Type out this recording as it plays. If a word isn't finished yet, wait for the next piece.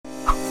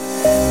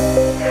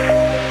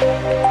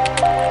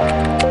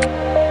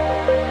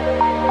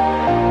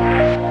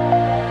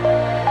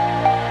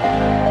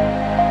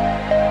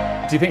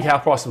Do you think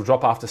house prices will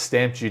drop after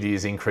stamp duty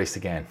is increased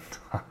again?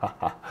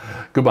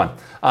 Good one.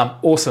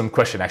 Awesome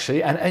question,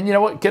 actually. And you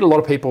know what? Get a lot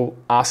of people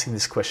asking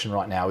this question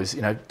right now is,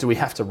 do we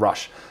have to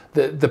rush?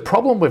 The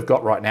problem we've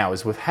got right now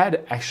is we've had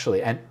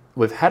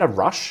a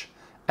rush,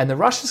 and the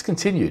rush has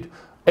continued.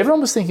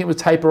 Everyone was thinking it would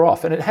taper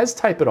off, and it has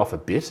tapered off a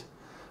bit,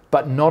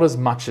 but not as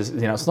much as,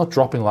 it's not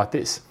dropping like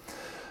this.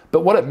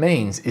 But what it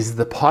means is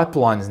the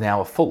pipelines now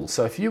are full.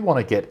 So if you want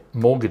to get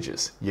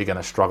mortgages, you're going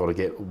to struggle to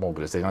get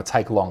mortgages. They're going to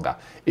take longer.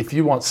 If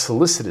you want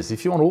solicitors,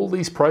 if you want all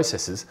these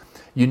processes,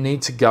 you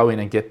need to go in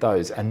and get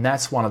those. And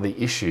that's one of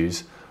the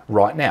issues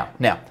right now.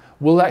 Now,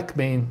 will that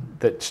mean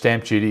that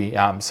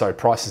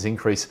prices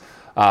increase,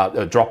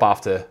 drop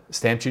after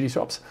stamp duty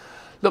drops?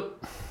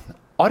 Look,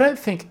 I don't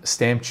think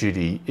stamp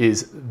duty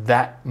is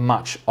that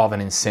much of an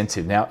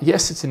incentive. Now,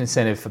 yes, it's an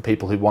incentive for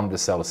people who wanted to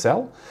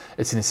sell.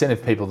 It's an incentive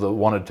for people that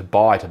wanted to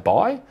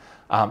buy.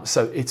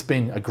 So it's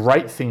been a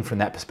great thing from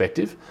that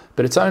perspective,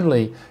 but it's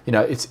only,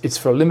 it's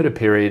for a limited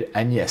period.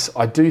 And yes,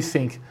 I do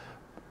think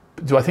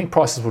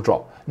prices will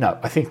drop? No,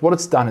 I think what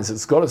it's done is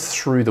it's got us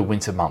through the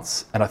winter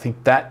months. And I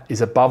think that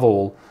is above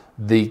all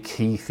the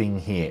key thing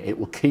here. It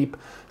will keep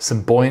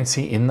some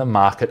buoyancy in the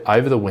market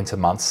over the winter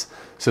months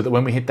so that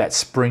when we hit that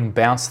spring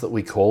bounce that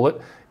we call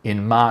it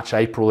in March,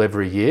 April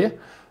every year,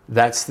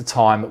 that's the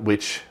time at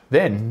which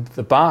then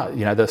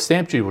the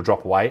stamp duty will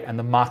drop away and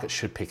the market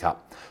should pick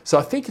up. So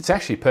I think it's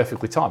actually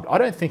perfectly timed. I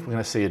don't think we're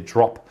going to see a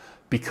drop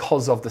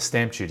because of the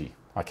stamp duty,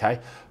 okay?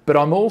 But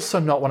I'm also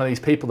not one of these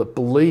people that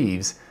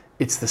believes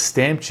it's the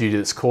stamp duty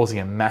that's causing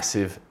a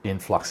massive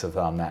influx of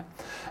that.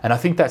 And I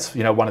think that's,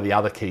 one of the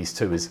other keys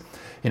too is,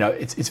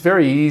 it's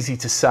very easy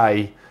to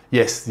say,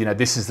 yes,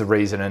 this is the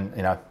reason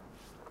and,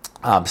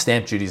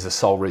 stamp duty is the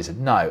sole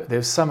reason. No,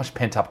 there's so much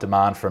pent up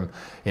demand from,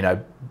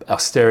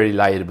 austerity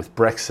layered with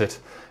Brexit,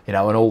 and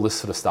all this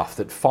sort of stuff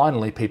that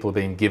finally people are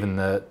being given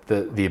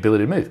the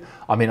ability to move.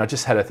 I mean, I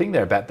just had a thing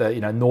there about the,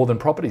 Northern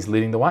Properties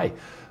leading the way.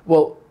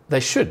 Well, they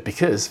should,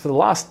 because for the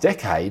last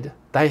decade,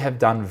 they have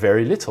done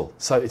very little.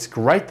 So it's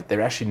great that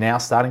they're actually now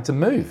starting to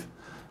move,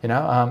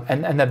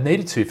 and they've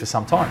needed to for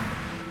some time.